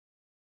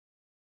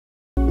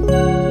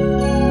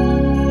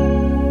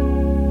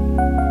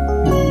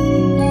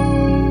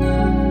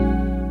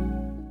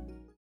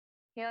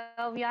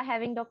Now we are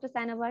having Dr.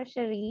 Sanobar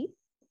Shariff.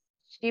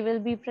 She will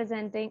be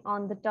presenting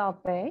on the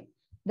topic,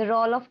 the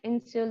role of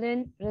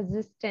insulin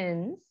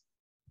resistance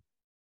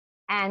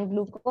and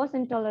glucose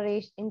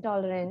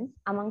intolerance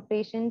among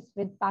patients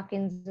with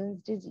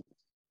Parkinson's disease.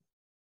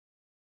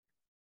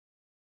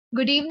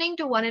 Good evening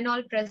to one and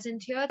all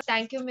present here.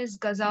 Thank you, Ms.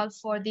 Ghazal,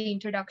 for the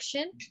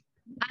introduction.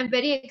 I'm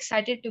very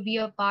excited to be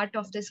a part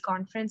of this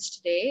conference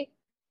today,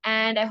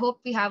 and I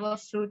hope we have a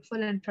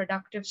fruitful and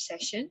productive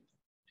session.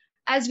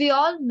 As we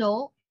all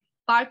know,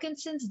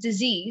 Parkinson's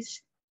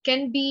disease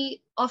can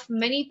be of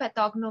many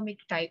pathognomic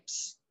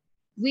types.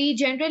 We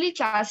generally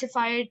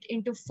classify it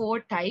into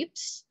 4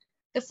 types.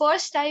 The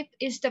first type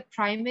is the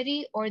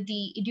primary or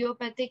the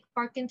idiopathic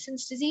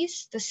Parkinson's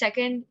disease. The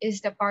second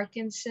is the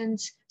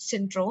Parkinson's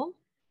syndrome.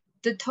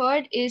 The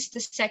third is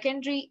the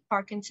secondary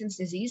Parkinson's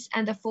disease,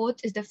 and the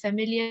fourth is the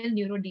familial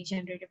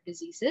neurodegenerative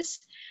diseases.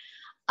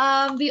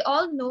 We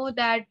all know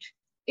that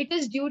it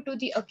is due to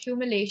the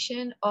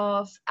accumulation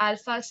of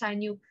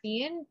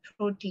alpha-synuclein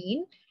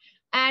protein,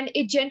 and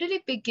it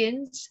generally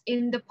begins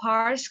in the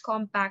pars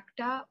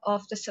compacta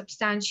of the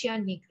substantia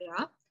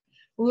nigra,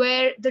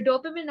 where the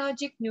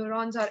dopaminergic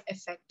neurons are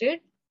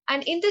affected.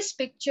 And in this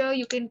picture,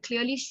 you can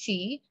clearly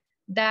see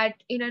that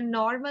in a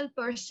normal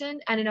person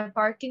and in a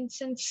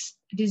Parkinson's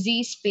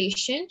disease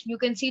patient, you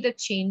can see the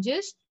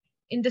changes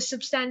in the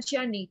substantia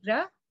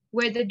nigra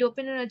where the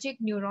dopaminergic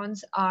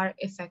neurons are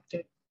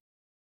affected.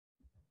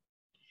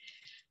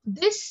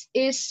 This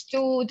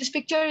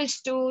picture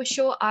is to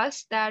show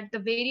us that the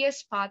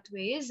various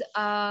pathways,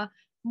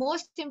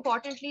 most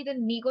importantly, the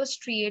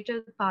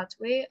negostriatal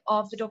pathway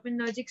of the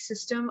dopaminergic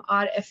system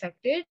are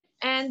affected.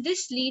 And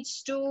this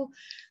leads to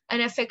an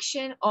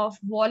affection of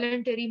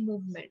voluntary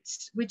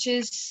movements, which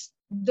is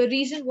the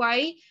reason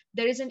why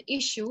there is an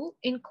issue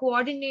in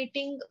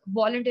coordinating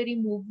voluntary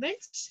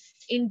movements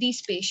in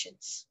these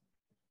patients.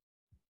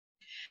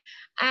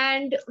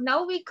 And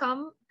now we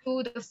come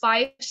to the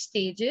 5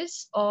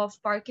 stages of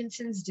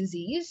Parkinson's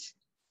disease.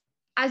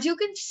 As you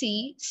can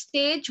see,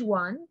 stage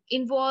 1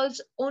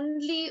 involves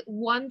only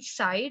one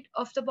side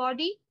of the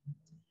body.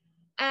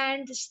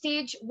 And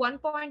stage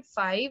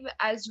 1.5,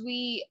 as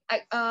we,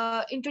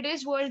 in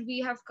today's world, we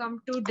have come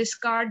to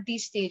discard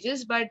these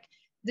stages, but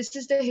this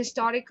is the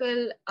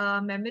historical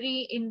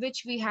memory in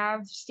which we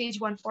have stage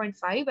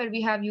 1.5, where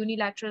we have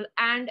unilateral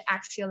and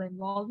axial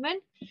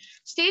involvement.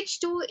 Stage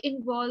 2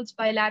 involves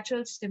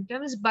bilateral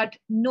symptoms, but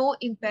no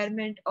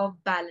impairment of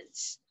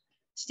balance.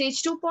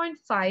 Stage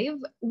 2.5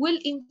 will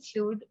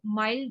include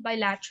mild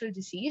bilateral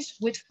disease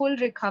with full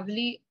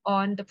recovery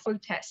on the full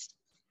test.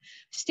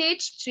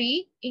 Stage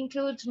 3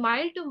 includes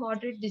mild to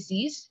moderate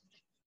disease,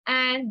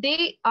 and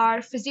they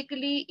are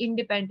physically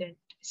independent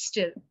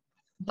still.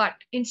 But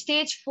in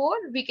stage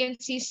 4, we can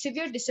see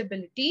severe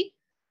disability,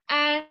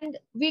 and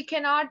we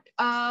cannot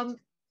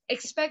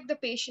expect the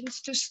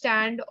patients to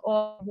stand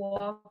or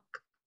walk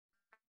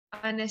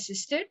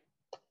unassisted.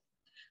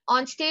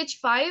 On stage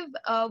 5,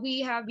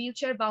 we have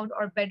wheelchair bound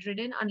or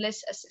bedridden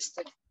unless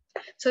assisted.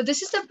 So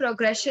this is the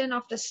progression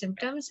of the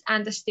symptoms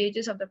and the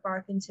stages of the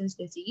Parkinson's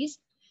disease.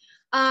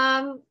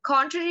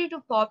 Contrary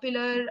to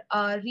popular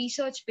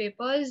research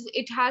papers,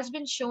 it has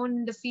been shown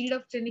in the field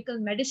of clinical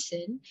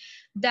medicine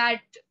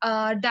that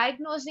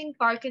diagnosing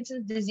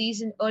Parkinson's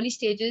disease in early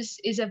stages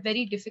is a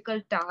very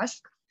difficult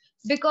task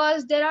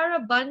because there are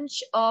a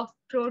bunch of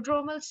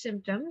prodromal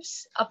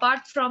symptoms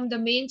apart from the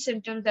main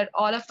symptoms that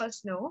all of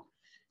us know.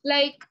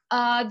 Like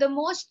the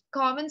most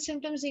common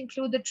symptoms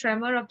include the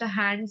tremor of the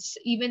hands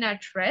even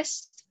at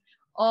rest,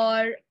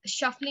 or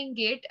shuffling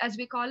gait as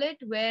we call it,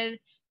 where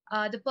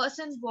the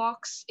person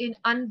walks in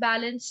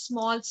unbalanced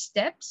small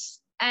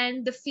steps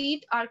and the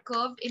feet are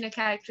curved in a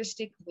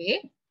characteristic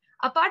way.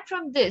 Apart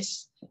from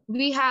this,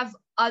 we have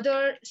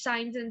other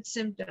signs and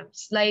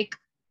symptoms like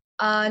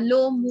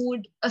low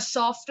mood, a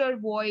softer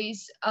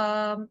voice,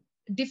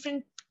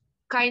 different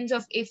kinds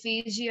of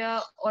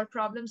aphasia or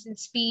problems in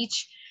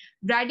speech,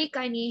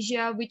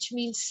 bradykinesia, which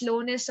means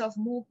slowness of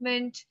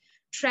movement,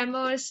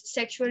 tremors,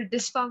 sexual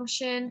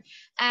dysfunction,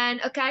 and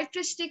a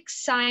characteristic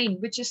sign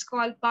which is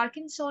called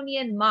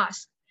Parkinsonian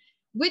mask,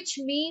 which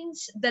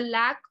means the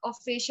lack of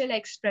facial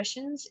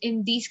expressions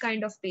in these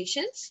kind of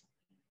patients.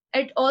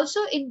 It also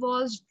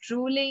involves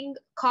drooling,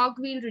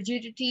 cogwheel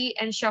rigidity,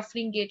 and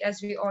shuffling gait,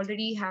 as we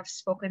already have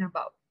spoken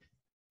about.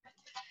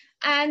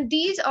 And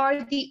these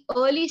are the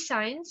early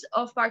signs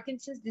of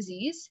Parkinson's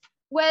disease.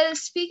 Well,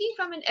 speaking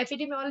from an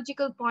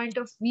epidemiological point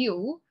of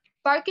view,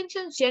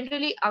 Parkinson's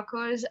generally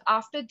occurs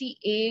after the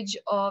age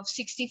of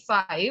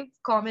 65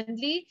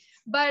 commonly,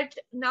 but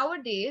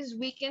nowadays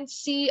we can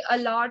see a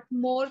lot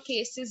more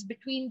cases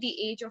between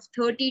the age of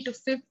 30 to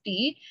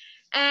 50,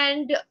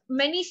 and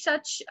many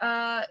such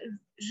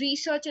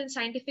research and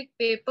scientific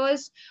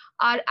papers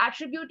are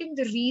attributing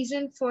the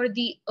reason for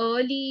the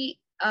early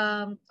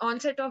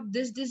onset of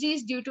this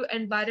disease due to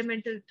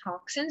environmental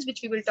toxins, which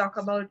we will talk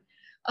about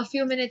a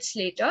few minutes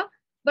later.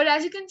 But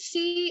as you can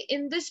see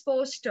in this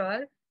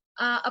poster,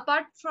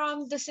 apart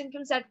from the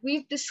symptoms that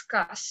we've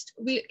discussed,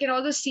 we can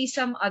also see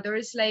some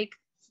others like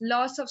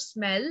loss of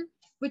smell,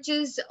 which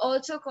is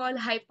also called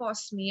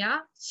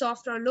hyposmia,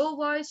 soft or low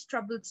voice,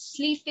 trouble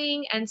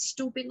sleeping, and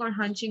stooping or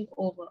hunching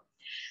over.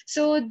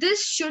 So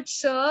this should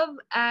serve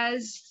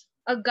as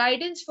a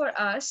guidance for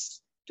us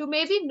to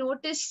maybe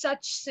notice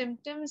such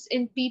symptoms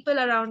in people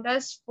around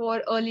us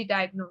for early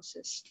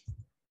diagnosis.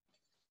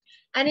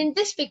 And in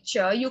this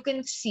picture, you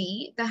can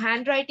see the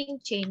handwriting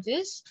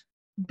changes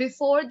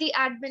before the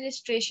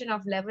administration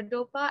of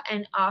levodopa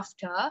and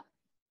after.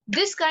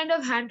 This kind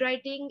of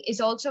handwriting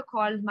is also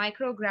called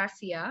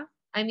micrographia.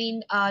 I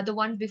mean, the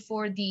one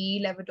before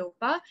the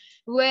levodopa,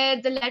 where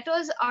the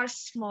letters are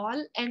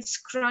small and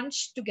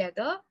scrunched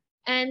together.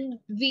 And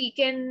we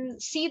can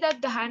see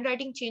that the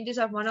handwriting changes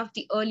are one of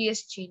the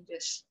earliest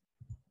changes.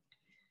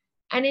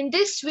 And in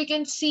this, we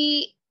can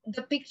see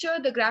the picture,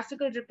 the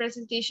graphical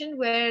representation,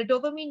 where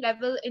dopamine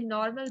level in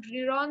normal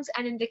neurons,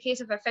 and in the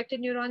case of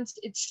affected neurons,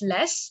 it's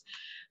less.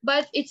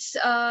 But it's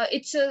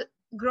a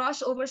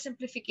gross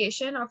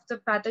oversimplification of the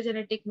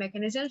pathogenetic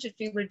mechanisms which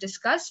we will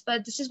discuss.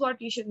 But this is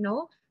what you should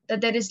know,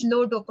 that there is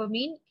low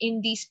dopamine in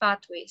these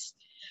pathways.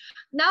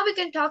 Now we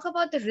can talk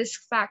about the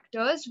risk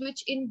factors,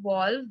 which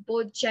involve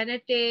both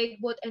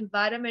genetic, both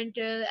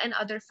environmental, and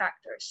other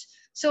factors.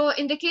 So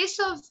in the case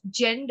of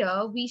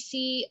gender, we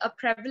see a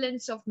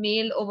prevalence of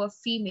male over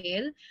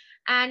female.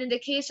 And in the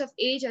case of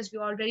age, as we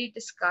already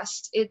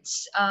discussed,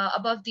 it's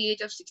above the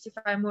age of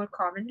 65 more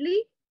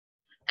commonly.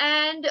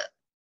 And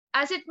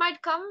as it might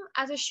come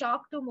as a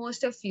shock to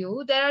most of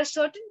you, there are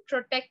certain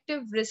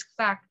protective risk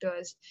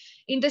factors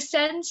in the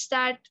sense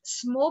that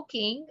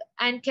smoking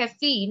and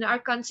caffeine are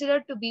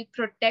considered to be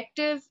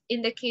protective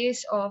in the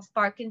case of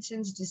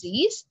Parkinson's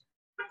disease,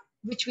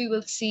 which we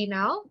will see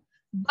now.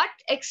 But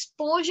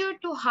exposure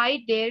to high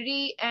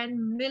dairy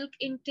and milk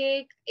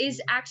intake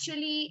is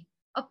actually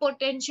a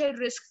potential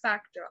risk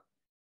factor.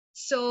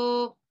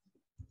 So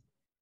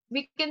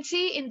we can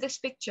see in this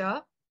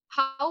picture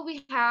how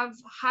we have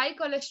high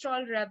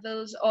cholesterol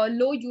levels or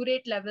low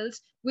urate levels,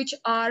 which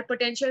are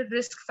potential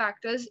risk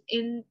factors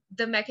in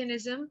the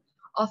mechanism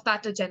of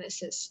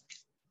pathogenesis.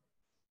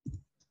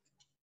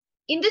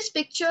 In this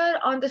picture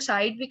on the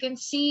side, we can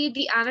see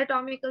the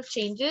anatomical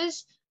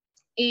changes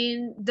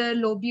in the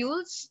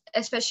lobules,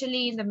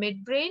 especially in the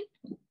midbrain.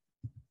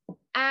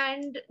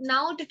 And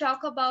now to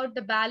talk about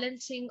the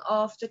balancing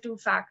of the two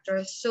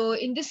factors. So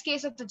in this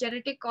case of the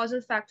genetic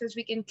causal factors,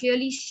 we can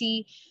clearly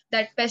see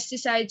that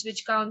pesticides,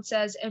 which counts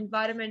as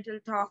environmental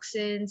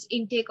toxins,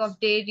 intake of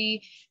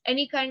dairy,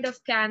 any kind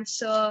of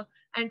cancer,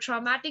 and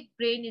traumatic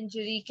brain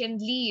injury can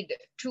lead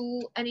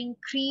to an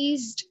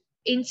increased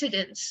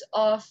incidence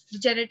of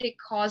genetic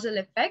causal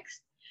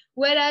effects.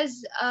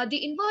 Whereas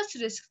the inverse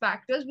risk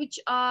factors, which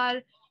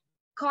are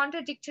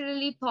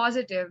contradictorily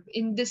positive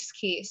in this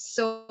case.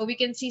 So we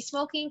can see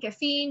smoking,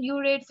 caffeine,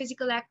 urate,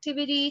 physical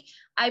activity,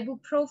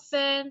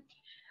 ibuprofen,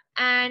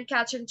 and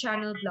calcium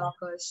channel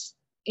blockers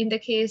in the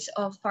case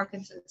of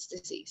Parkinson's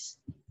disease.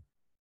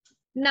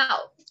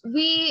 Now,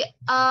 we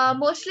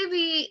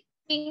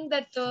think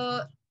that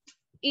the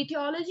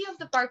etiology of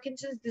the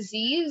Parkinson's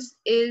disease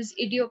is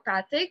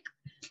idiopathic,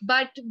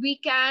 but we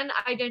can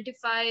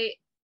identify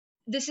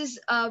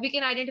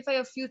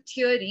a few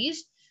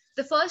theories.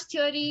 The first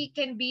theory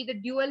can be the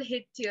dual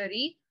hit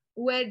theory,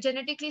 where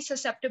genetically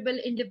susceptible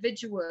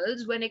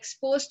individuals, when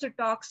exposed to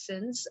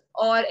toxins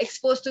or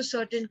exposed to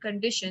certain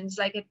conditions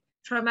like a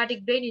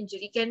traumatic brain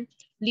injury, can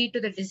lead to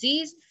the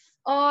disease.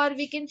 Or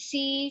we can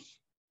see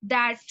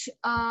that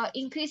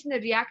increase in the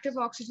reactive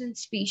oxygen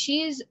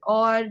species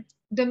or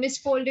the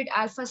misfolded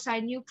alpha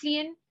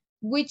synuclein,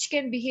 which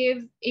can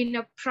behave in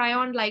a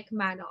prion-like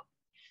manner.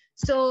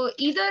 So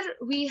either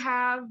we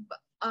have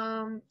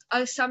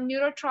some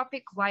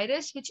neurotropic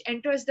virus which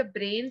enters the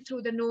brain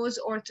through the nose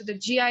or through the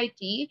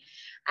GIT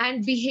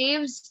and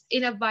behaves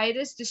in a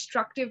virus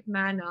destructive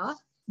manner,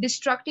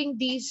 destructing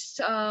these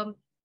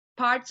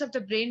parts of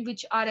the brain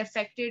which are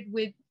affected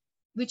with,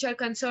 which are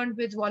concerned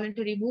with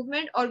voluntary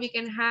movement. Or we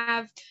can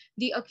have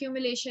the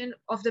accumulation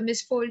of the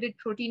misfolded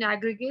protein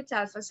aggregates,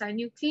 alpha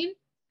synuclein.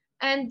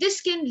 And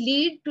this can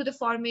lead to the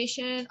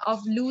formation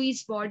of Lewy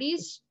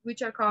bodies,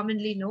 which are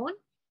commonly known,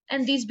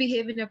 and these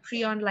behave in a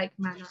prion-like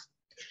manner.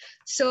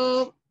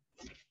 So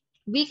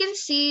we can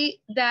see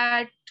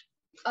that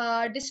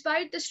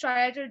despite the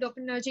striatal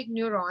dopaminergic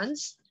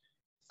neurons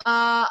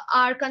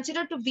are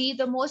considered to be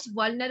the most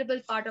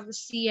vulnerable part of the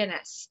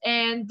CNS.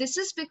 And this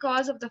is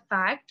because of the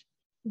fact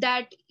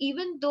that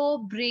even though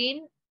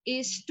brain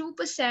is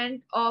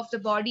 2% of the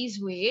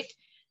body's weight,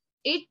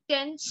 it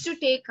tends to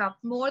take up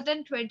more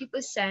than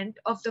 20%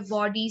 of the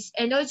body's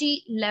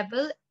energy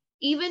level,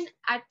 even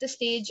at the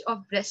stage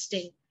of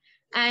resting.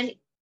 And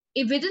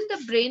within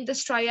the brain, the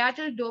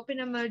striatal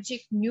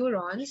dopaminergic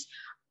neurons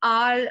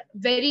are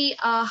very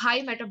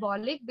high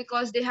metabolic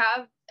because they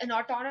have an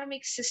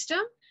autonomic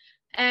system.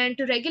 And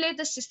to regulate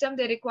the system,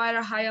 they require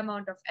a high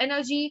amount of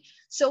energy.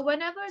 So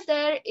whenever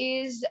there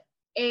is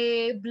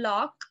a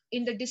block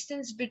in the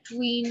distance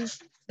between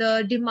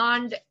the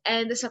demand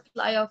and the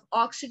supply of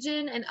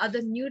oxygen and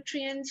other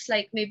nutrients,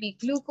 like maybe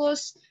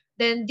glucose,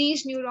 then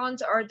these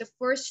neurons are the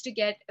first to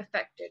get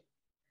affected.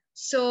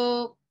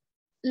 So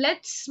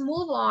let's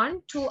move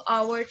on to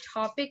our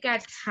topic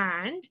at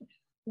hand,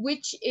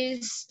 which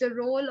is the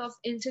role of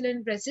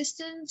insulin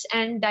resistance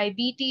and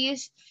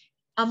diabetes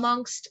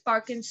amongst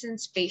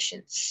Parkinson's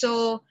patients.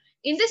 So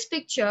in this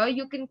picture,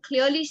 you can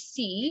clearly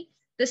see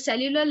the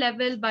cellular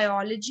level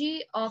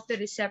biology of the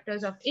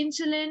receptors of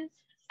insulin.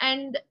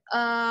 And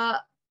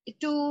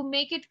to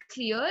make it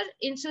clear,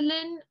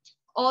 insulin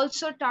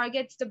also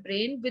targets the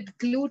brain with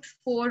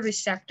GLUT4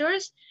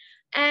 receptors.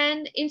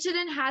 And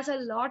insulin has a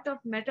lot of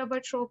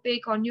metabotropic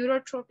or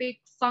neurotropic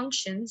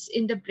functions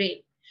in the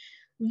brain.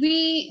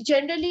 We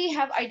generally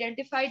have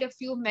identified a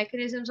few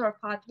mechanisms or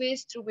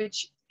pathways through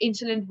which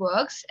insulin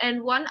works,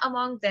 and one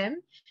among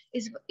them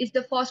is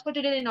the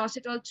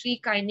phosphatidylinositol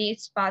 3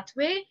 kinase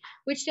pathway,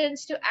 which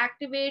tends to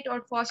activate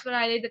or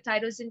phosphorylate the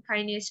tyrosine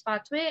kinase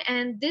pathway,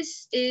 and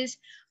this is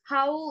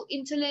how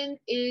insulin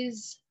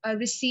is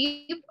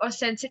received or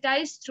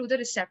sensitized through the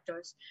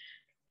receptors.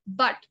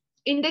 But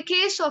in the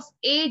case of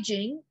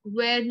aging,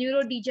 where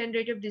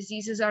neurodegenerative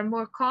diseases are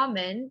more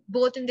common,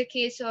 both in the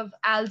case of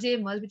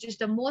Alzheimer's, which is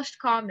the most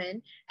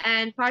common,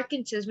 and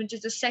Parkinson's, which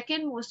is the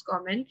second most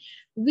common,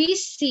 we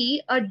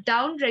see a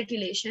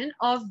downregulation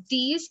of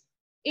these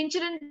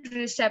insulin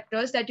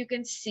receptors that you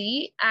can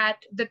see at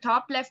the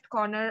top left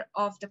corner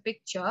of the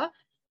picture.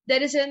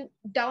 There is a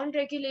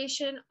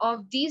downregulation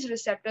of these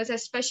receptors,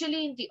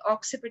 especially in the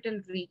occipital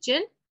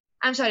region.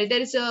 I'm sorry, there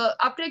is a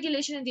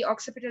upregulation in the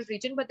occipital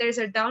region, but there is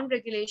a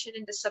downregulation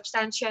in the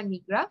substantia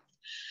nigra.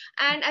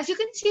 And as you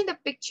can see in the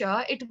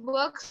picture, it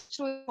works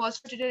through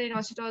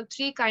phosphatidylinositol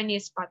 3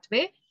 kinase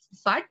pathway,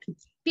 but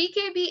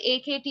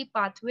PKB-AKT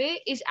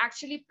pathway is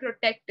actually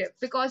protective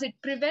because it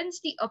prevents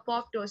the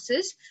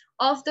apoptosis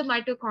of the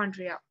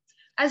mitochondria.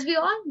 As we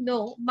all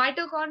know,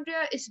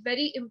 mitochondria is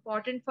very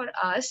important for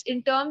us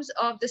in terms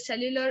of the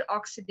cellular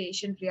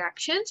oxidation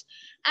reactions.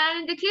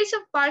 And in the case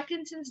of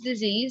Parkinson's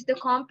disease, the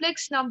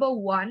complex number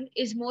 1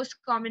 is most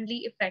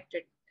commonly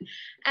affected.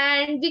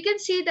 And we can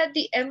see that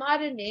the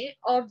mRNA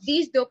of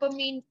these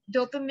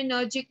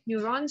dopaminergic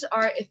neurons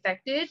are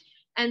affected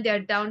and they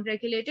are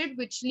downregulated,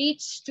 which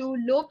leads to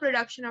low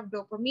production of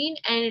dopamine,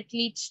 and it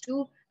leads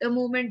to the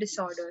movement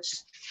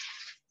disorders.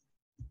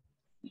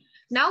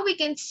 Now we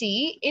can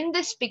see in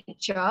this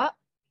picture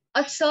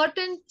a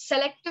certain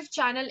selective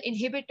channel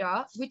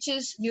inhibitor, which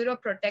is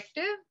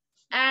neuroprotective,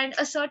 and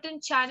a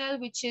certain channel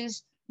which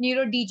is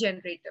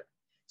neurodegenerative.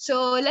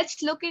 So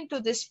let's look into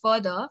this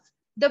further.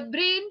 The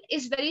brain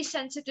is very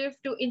sensitive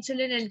to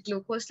insulin and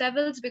glucose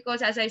levels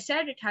because, as I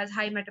said, it has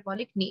high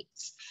metabolic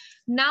needs.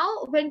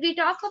 Now, when we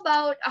talk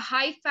about a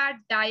high-fat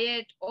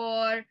diet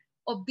or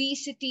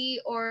obesity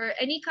or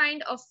any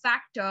kind of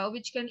factor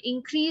which can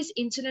increase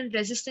insulin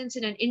resistance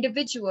in an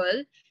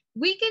individual,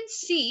 we can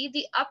see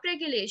the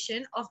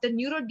upregulation of the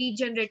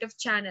neurodegenerative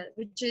channel,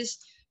 which is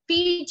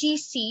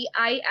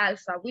PGCI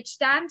alpha, which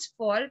stands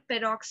for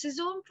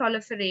peroxisome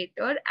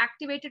proliferator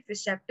activated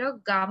receptor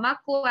gamma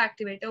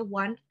coactivator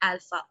 1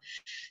 alpha.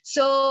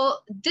 So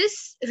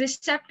this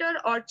receptor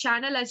or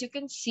channel, as you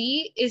can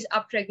see, is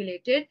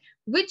upregulated,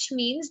 which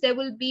means there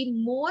will be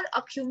more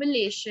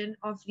accumulation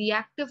of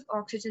reactive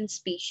oxygen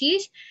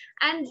species.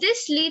 And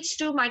this leads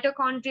to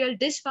mitochondrial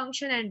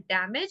dysfunction and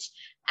damage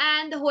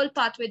and the whole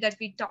pathway that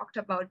we talked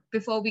about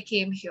before we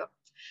came here.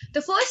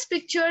 The first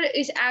picture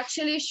is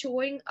actually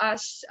showing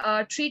us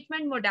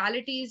treatment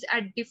modalities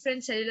at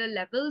different cellular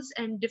levels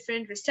and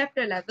different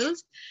receptor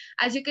levels.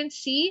 As you can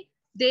see,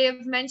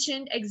 they've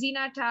mentioned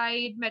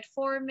exenatide,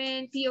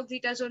 metformin,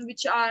 pioglitazone,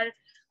 which are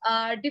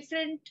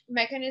different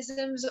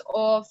mechanisms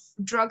of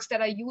drugs that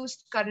are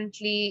used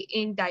currently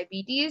in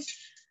diabetes.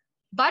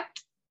 But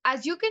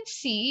as you can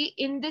see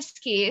in this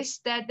case,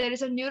 that there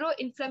is a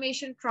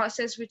neuroinflammation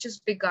process which has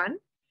begun.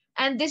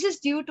 And this is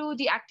due to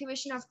the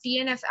activation of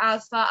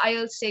TNF-alpha,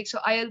 IL-6,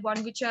 or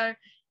IL-1, which are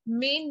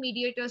main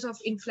mediators of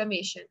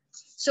inflammation.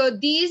 So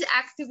these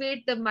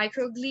activate the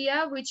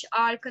microglia, which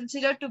are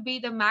considered to be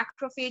the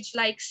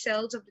macrophage-like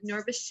cells of the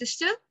nervous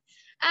system.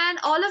 And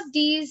all of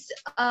these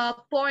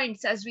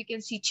points, as we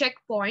can see,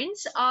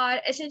 checkpoints, are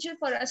essential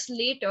for us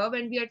later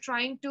when we are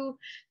trying to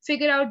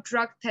figure out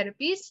drug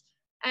therapies.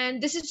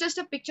 And this is just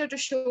a picture to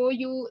show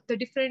you the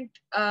different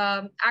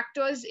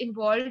actors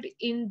involved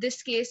in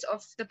this case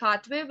of the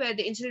pathway where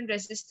the insulin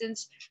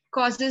resistance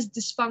causes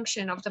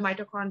dysfunction of the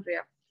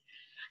mitochondria.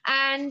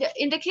 And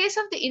in the case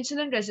of the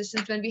insulin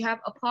resistance, when we have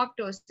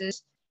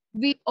apoptosis,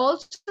 we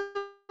also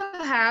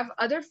have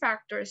other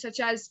factors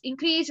such as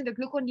increase in the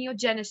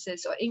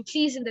gluconeogenesis or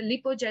increase in the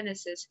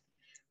lipogenesis,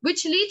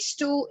 which leads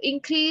to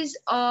increase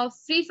of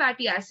free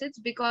fatty acids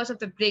because of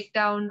the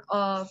breakdown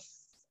of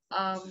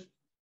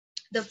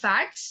the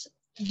fats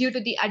due to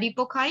the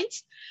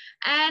adipokines.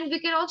 And we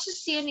can also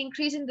see an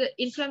increase in the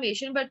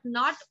inflammation, but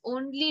not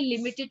only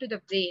limited to the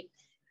brain.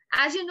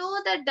 As you know,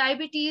 that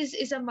diabetes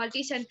is a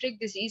multicentric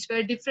disease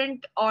where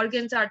different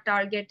organs are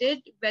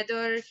targeted,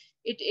 whether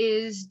it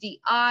is the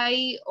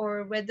eye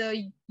or whether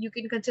you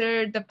can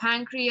consider the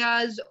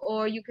pancreas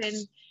or you can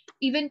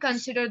even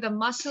consider the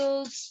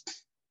muscles.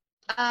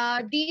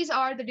 These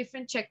are the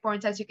different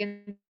checkpoints, as you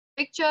can see in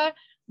the picture,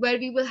 where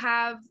we will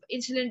have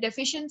insulin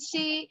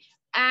deficiency,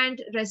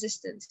 and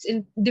resistance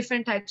in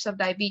different types of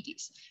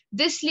diabetes.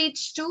 This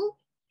leads to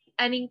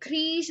an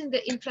increase in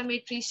the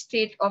inflammatory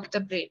state of the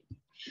brain.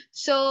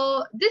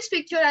 So this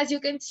picture, as you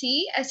can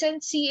see,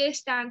 SNCA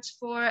stands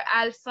for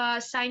alpha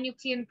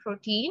synuclein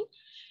protein.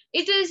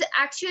 It is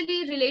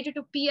actually related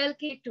to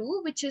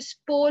PLK2, which is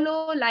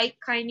polo-like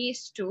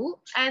kinase 2,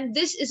 and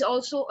this is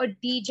also a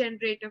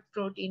degenerative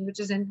protein which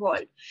is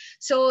involved.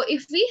 So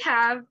if we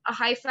have a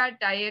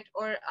high-fat diet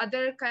or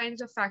other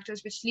kinds of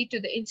factors which lead to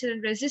the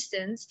insulin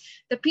resistance,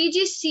 the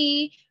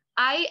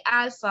PGC-I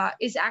alpha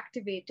is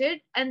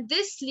activated, and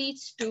this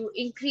leads to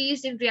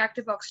increase in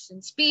reactive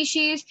oxygen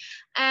species,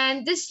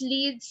 and this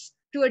leads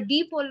to a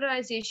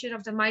depolarization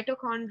of the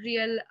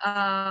mitochondrial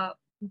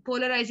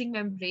polarizing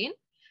membrane.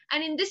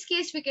 And in this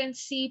case, we can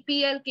see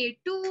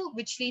PLK2,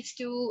 which leads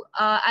to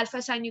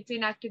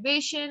alpha-synuclein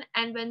activation.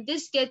 And when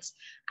this gets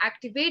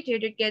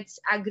activated, it gets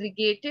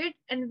aggregated.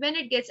 And when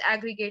it gets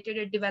aggregated,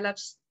 it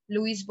develops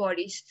Lewy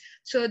bodies.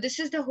 So this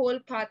is the whole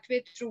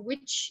pathway through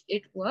which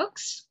it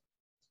works.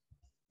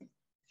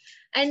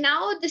 And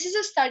now this is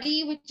a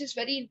study which is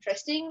very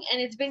interesting, and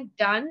it's been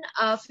done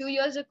a few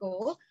years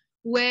ago,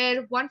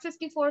 where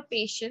 154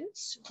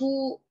 patients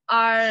who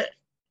are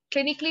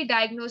clinically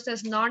diagnosed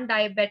as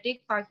non-diabetic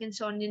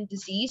Parkinsonian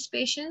disease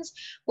patients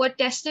were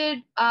tested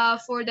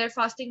for their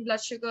fasting blood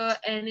sugar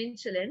and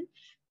insulin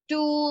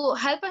to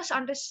help us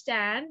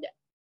understand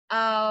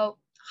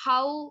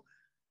how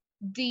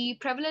the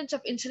prevalence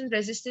of insulin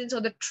resistance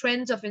or the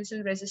trends of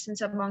insulin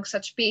resistance among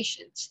such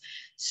patients.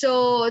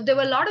 So there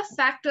were a lot of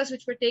factors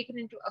which were taken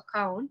into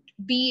account,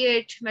 be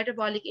it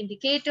metabolic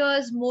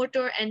indicators,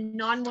 motor and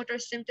non-motor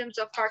symptoms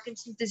of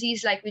Parkinson's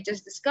disease, like we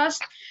just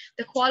discussed,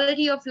 the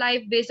quality of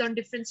life based on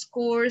different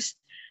scores,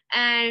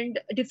 and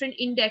different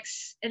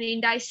index and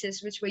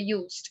indices which were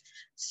used.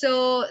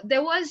 So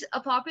there was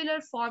a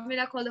popular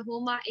formula called the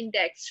HOMA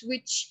index,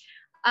 which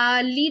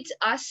leads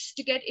us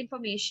to get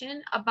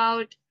information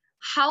about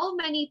how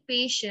many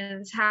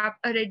patients have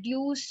a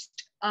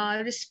reduced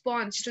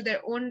response to their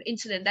own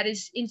insulin, that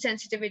is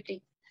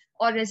insensitivity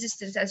or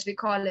resistance as we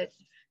call it.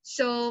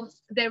 So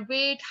their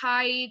weight,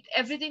 height,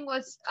 everything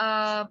was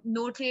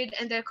noted,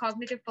 and their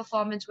cognitive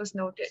performance was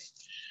noted.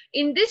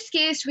 In this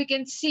case, we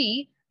can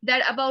see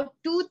that about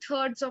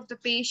 2/3 of the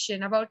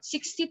patient, about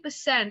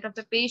 60% of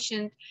the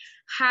patient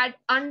had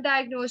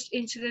undiagnosed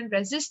insulin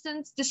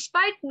resistance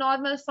despite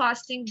normal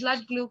fasting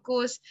blood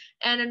glucose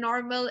and a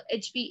normal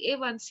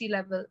HbA1c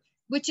level,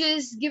 which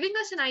is giving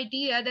us an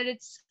idea that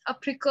it's a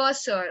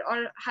precursor,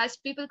 or as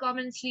people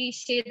commonly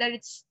say, that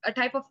it's a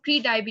type of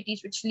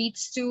pre-diabetes which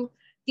leads to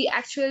the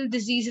actual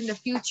disease in the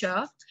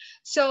future.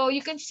 So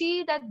you can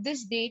see that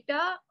this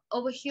data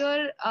over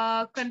here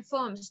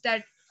confirms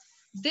that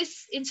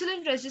this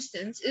insulin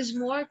resistance is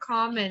more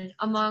common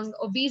among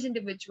obese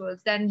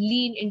individuals than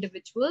lean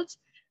individuals.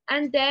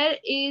 And there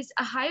is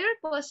a higher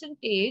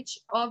percentage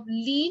of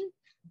lean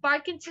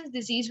Parkinson's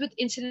disease with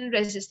insulin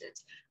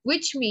resistance,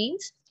 which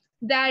means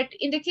that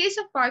in the case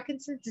of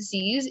Parkinson's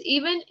disease,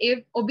 even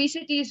if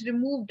obesity is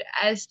removed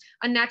as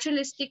a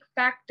naturalistic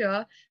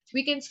factor,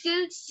 we can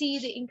still see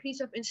the increase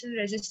of insulin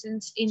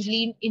resistance in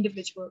lean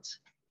individuals.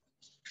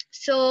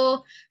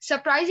 So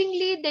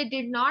surprisingly, they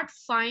did not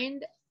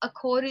find a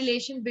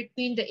correlation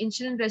between the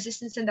insulin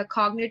resistance and the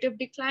cognitive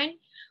decline.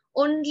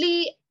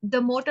 Only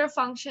the motor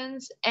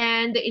functions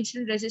and the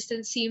insulin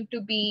resistance seem to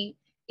be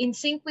in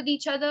sync with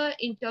each other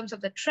in terms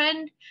of the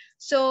trend.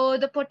 So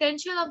the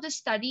potential of the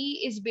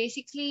study is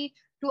basically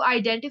to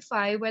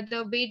identify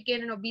whether weight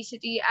gain and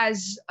obesity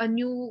as a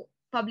new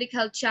public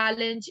health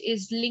challenge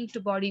is linked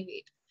to body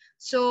weight.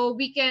 So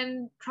we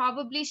can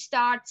probably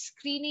start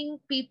screening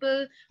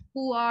people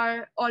who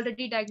are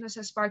already diagnosed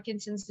as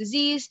Parkinson's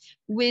disease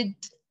with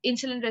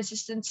insulin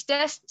resistance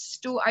tests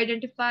to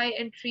identify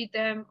and treat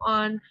them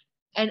on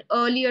an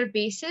earlier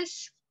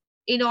basis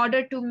in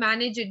order to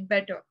manage it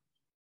better.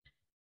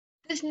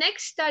 This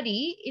next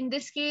study, in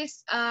this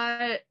case,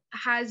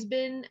 has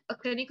been a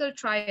clinical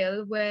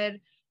trial where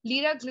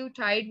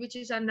liraglutide, which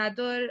is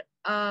another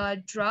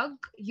drug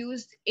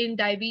used in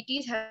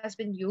diabetes, has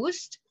been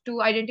used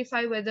to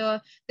identify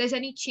whether there's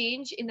any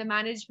change in the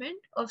management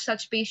of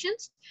such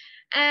patients.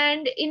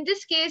 And in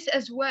this case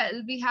as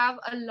well, we have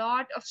a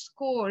lot of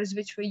scores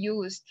which were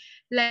used.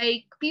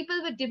 Like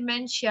people with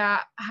dementia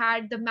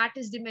had the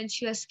Mattis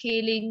dementia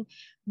scaling,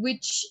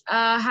 which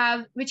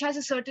has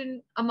a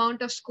certain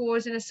amount of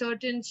scores in a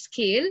certain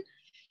scale.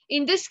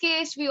 In this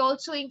case, we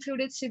also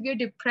included severe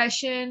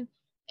depression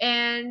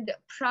and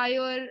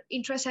prior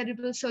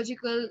intracerebral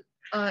surgical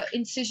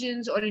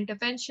incisions or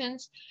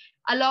interventions,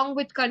 along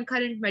with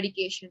concurrent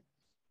medication.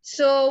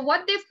 So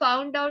what they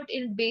found out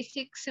in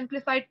basic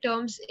simplified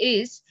terms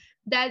is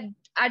that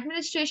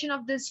administration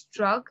of this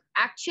drug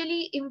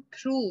actually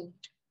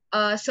improved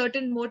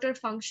certain motor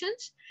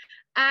functions,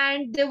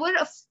 and there were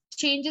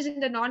changes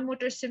in the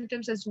non-motor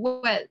symptoms as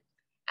well.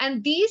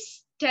 And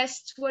these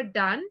tests were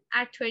done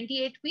at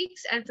 28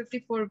 weeks and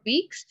 54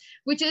 weeks,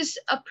 which is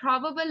a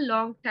probable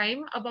long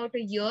time, about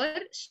a year.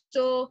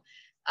 So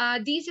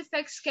these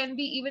effects can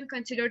be even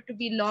considered to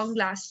be long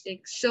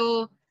lasting.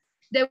 So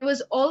There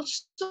was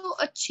also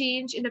a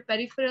change in the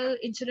peripheral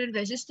insulin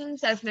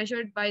resistance as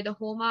measured by the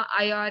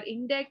HOMA-IR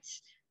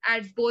index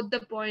at both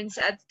the points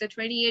at the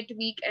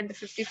 28-week and the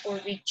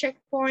 54-week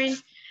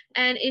checkpoint.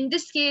 And in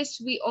this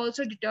case, we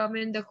also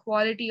determined the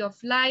quality of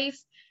life.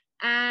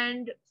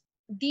 And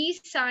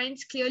these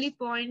signs clearly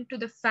point to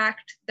the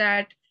fact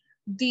that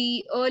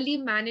the early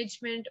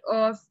management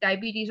of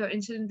diabetes or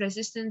insulin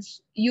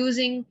resistance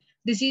using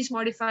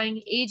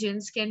disease-modifying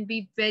agents can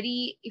be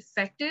very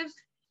effective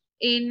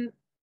in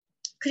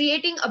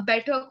creating a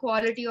better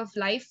quality of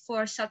life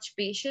for such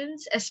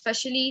patients,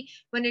 especially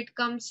when it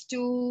comes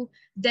to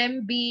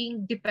them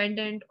being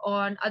dependent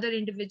on other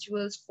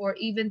individuals for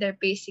even their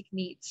basic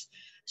needs.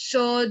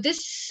 So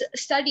this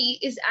study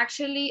is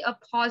actually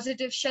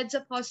sheds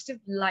a positive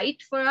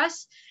light for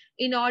us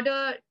in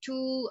order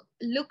to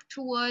look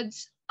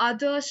towards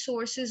other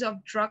sources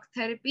of drug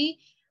therapy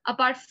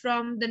apart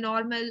from the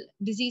normal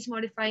disease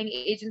modifying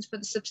agents for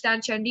the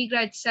substantia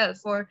nigra itself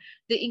or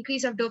the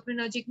increase of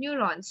dopaminergic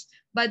neurons.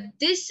 But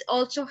this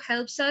also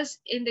helps us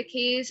in the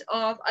case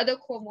of other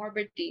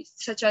comorbidities,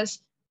 such as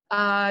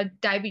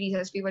diabetes,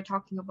 as we were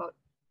talking about.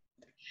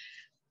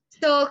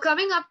 So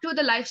coming up to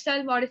the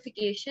lifestyle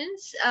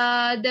modifications,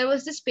 there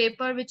was this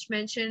paper which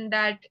mentioned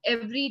that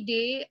every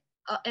day,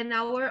 an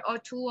hour or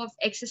two of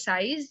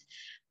exercise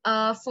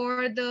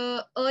for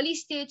the early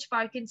stage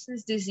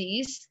Parkinson's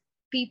disease,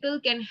 people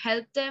can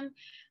help them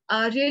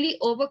really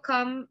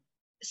overcome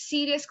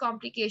serious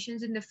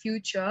complications in the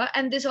future.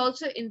 And this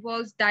also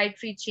involves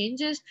dietary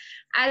changes.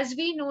 As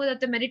we know that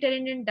the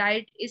Mediterranean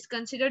diet is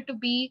considered to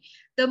be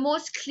the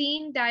most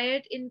clean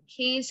diet in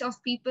case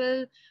of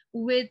people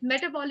with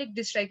metabolic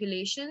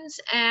dysregulations.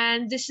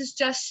 And this is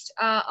just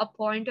a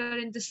pointer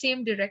in the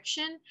same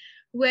direction,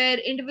 where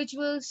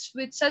individuals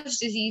with such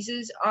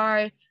diseases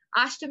are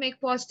asked to make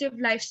positive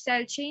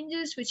lifestyle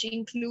changes, which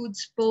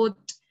includes both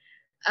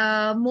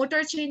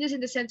motor changes in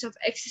the sense of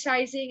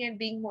exercising and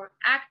being more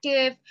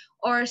active,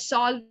 or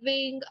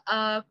solving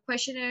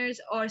questionnaires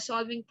or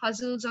solving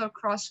puzzles or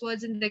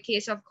crosswords in the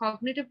case of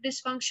cognitive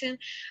dysfunction,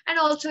 and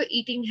also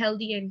eating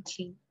healthy and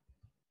clean.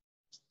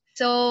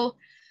 So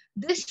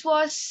this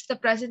was the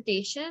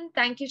presentation.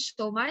 Thank you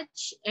so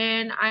much.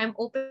 And I'm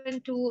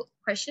open to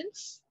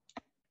questions.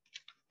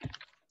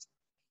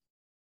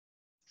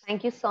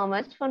 Thank you so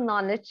much for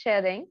knowledge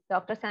sharing,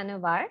 Dr.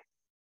 Sanobar.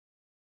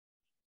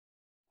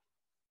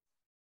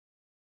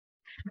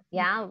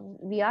 Yeah,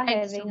 we are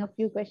having a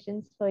few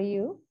questions for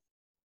you.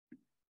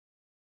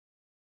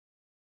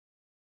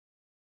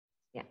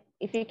 Yeah,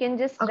 if you can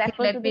just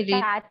refer to the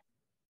chat.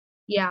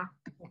 Yeah.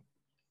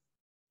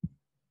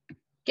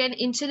 Can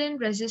insulin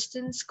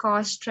resistance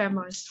cause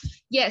tremors?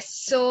 Yes.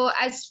 So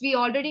as we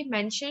already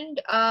mentioned,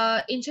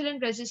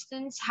 insulin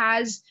resistance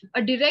has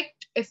a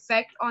direct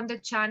effect on the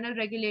channel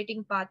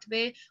regulating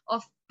pathway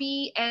of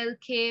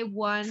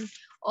PLK1,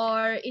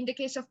 or in the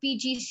case of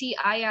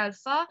PGCI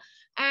alpha,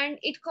 and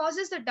it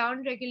causes the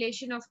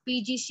downregulation of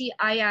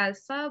PGCI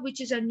alpha,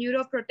 which is a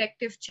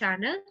neuroprotective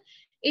channel.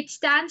 It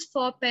stands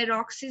for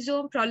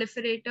peroxisome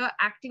proliferator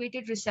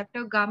activated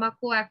receptor gamma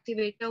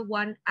coactivator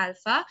 1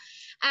 alpha.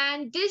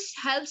 And this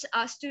helps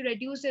us to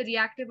reduce the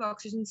reactive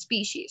oxygen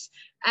species.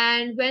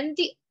 And when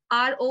the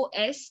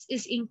ROS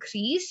is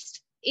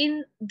increased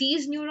in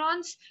these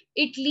neurons,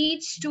 it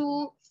leads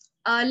to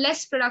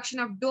less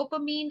production of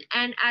dopamine.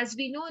 And as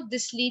we know,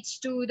 this leads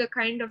to the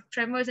kind of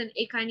tremors and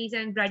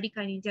akinesia and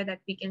bradykinesia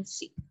that we can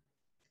see.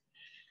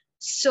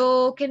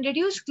 So can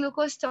reduce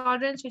glucose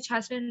tolerance, which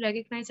has been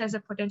recognized as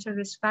a potential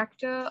risk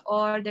factor,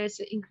 or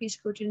there's increased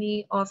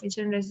scrutiny of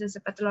insulin resistance,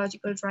 a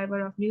pathological driver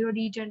of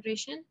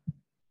neurodegeneration?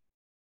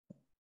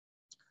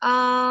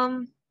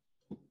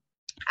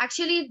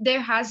 Actually, there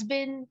has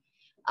been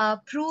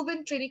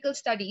proven clinical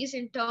studies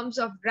in terms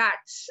of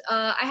rats.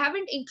 I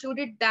haven't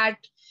included that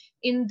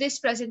in this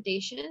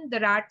presentation, the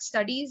rat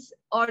studies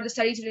or the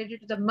studies related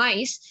to the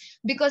mice,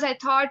 because I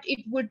thought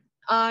it would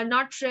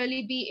not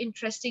really be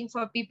interesting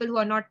for people who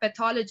are not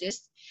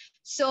pathologists.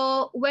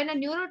 So when a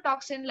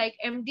neurotoxin like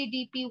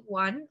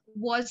MDDP1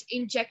 was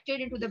injected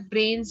into the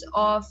brains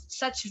of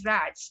such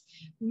rats,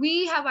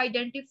 we have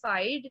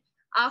identified,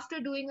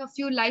 after doing a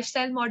few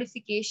lifestyle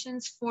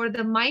modifications for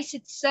the mice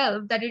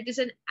itself, that it is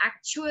an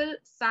actual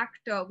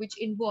factor which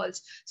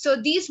involves.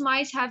 So these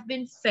mice have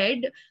been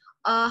fed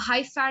a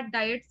high-fat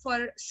diet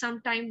for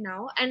some time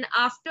now, and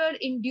after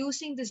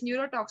inducing this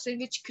neurotoxin,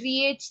 which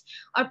creates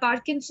a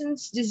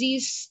Parkinson's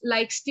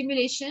disease-like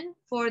stimulation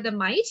for the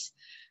mice,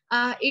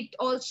 it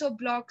also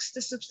blocks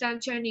the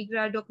substantia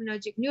nigra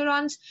dopaminergic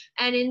neurons.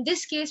 And in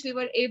this case, we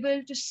were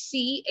able to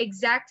see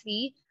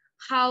exactly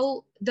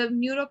how the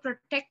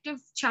neuroprotective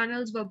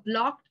channels were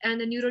blocked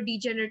and the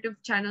neurodegenerative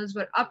channels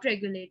were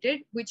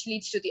upregulated, which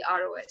leads to the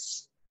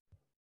ROS.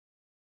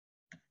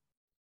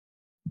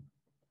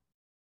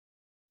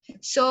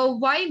 So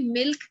why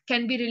milk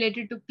can be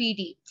related to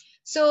PD?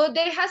 So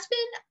there has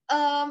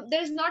been,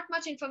 there's not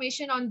much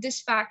information on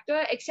this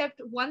factor,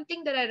 except one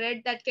thing that I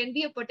read that can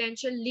be a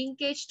potential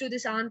linkage to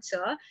this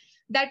answer,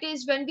 That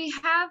is, when we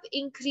have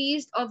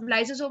increased of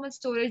lysosomal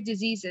storage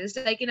diseases,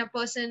 like in a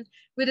person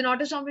with an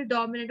autosomal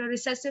dominant or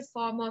recessive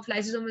form of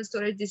lysosomal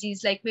storage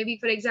disease, like maybe,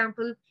 for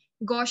example,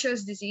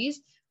 Gaucher's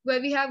disease, where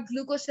we have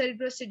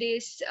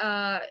glucocerebrosidase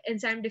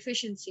enzyme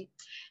deficiency.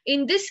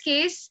 In this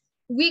case,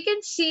 we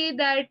can see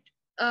that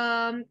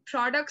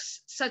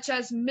products such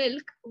as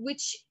milk,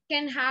 which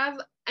can have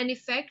an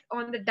effect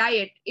on the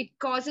diet, it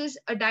causes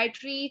a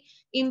dietary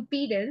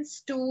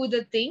impedance to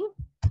the thing,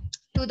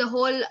 to the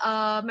whole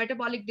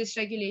metabolic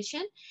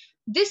dysregulation.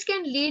 This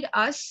can lead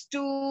us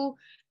to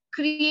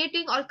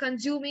creating or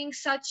consuming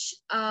such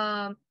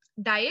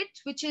diet,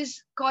 which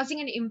is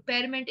causing an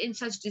impairment in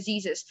such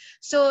diseases.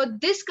 So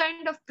this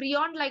kind of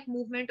prion-like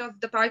movement of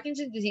the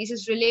Parkinson's disease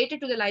is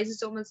related to the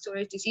lysosomal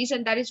storage disease,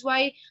 and that is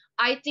why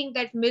I think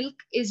that milk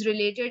is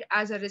related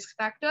as a risk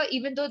factor,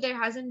 even though there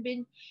hasn't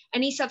been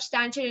any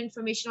substantial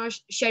information or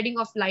shedding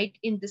of light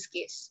in this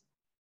case.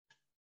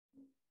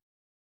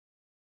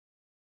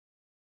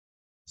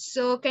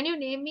 So can you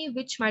name me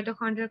which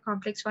mitochondrial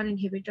complex 1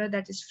 inhibitor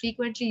that is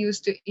frequently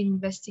used to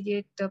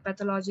investigate the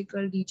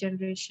pathological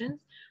degeneration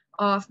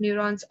of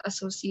neurons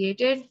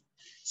associated?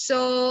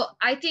 So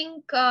I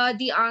think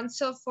the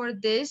answer for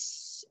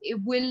this, it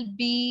will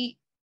be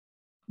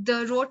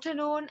the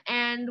rotenone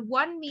and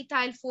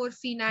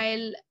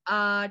 1-methyl-4-phenyl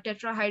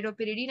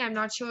tetrahydropyridine. I'm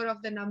not sure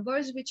of the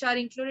numbers which are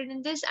included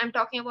in this. I'm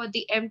talking about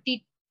the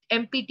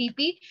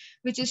MPTP,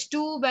 which is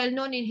 2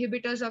 well-known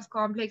inhibitors of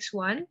complex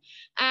 1.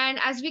 And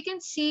as we can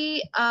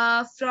see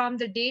from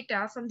the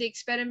data, from the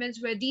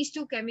experiments where these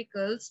two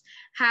chemicals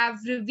have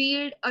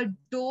revealed a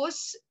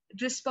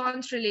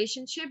dose-response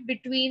relationship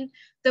between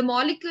the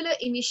molecular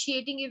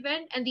initiating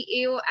event and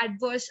the AO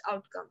adverse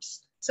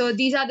outcomes. So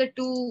these are the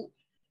two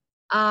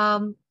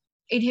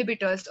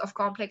inhibitors of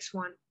complex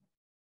 1.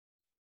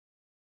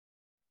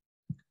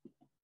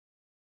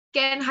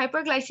 Can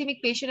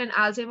hyperglycemic patient and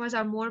Alzheimer's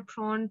are more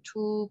prone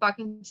to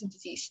Parkinson's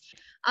disease?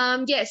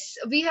 Yes,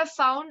 we have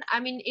found, I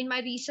mean, in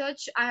my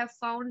research, I have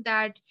found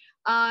that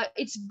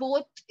it's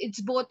both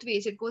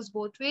ways. It goes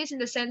both ways, in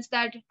the sense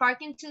that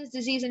Parkinson's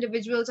disease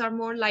individuals are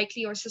more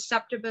likely or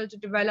susceptible to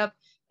develop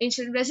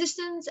insulin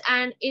resistance,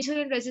 and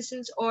insulin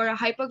resistance or a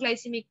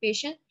hyperglycemic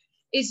patient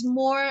is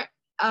more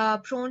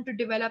prone to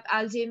develop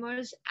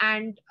Alzheimer's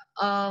and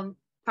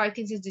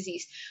Parkinson's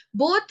disease,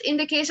 both in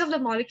the case of the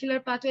molecular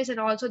pathways and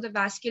also the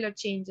vascular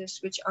changes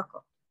which occur.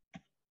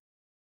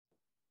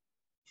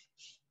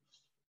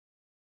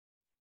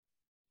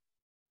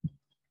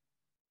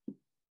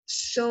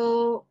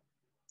 So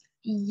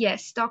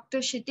yes, Dr.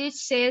 Kshitij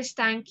says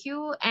thank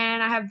you,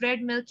 and I have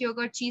read milk,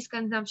 yogurt, cheese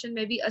consumption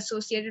may be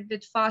associated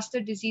with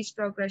faster disease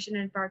progression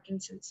in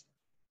Parkinson's.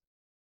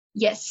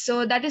 Yes,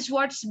 so that is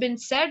what's been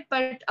said,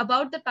 but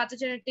about the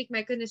pathogenetic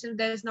mechanism,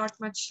 there is not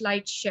much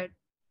light shed.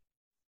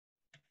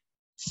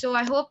 So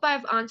I hope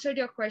I've answered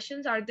your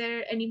questions. Are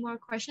there any more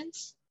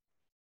questions?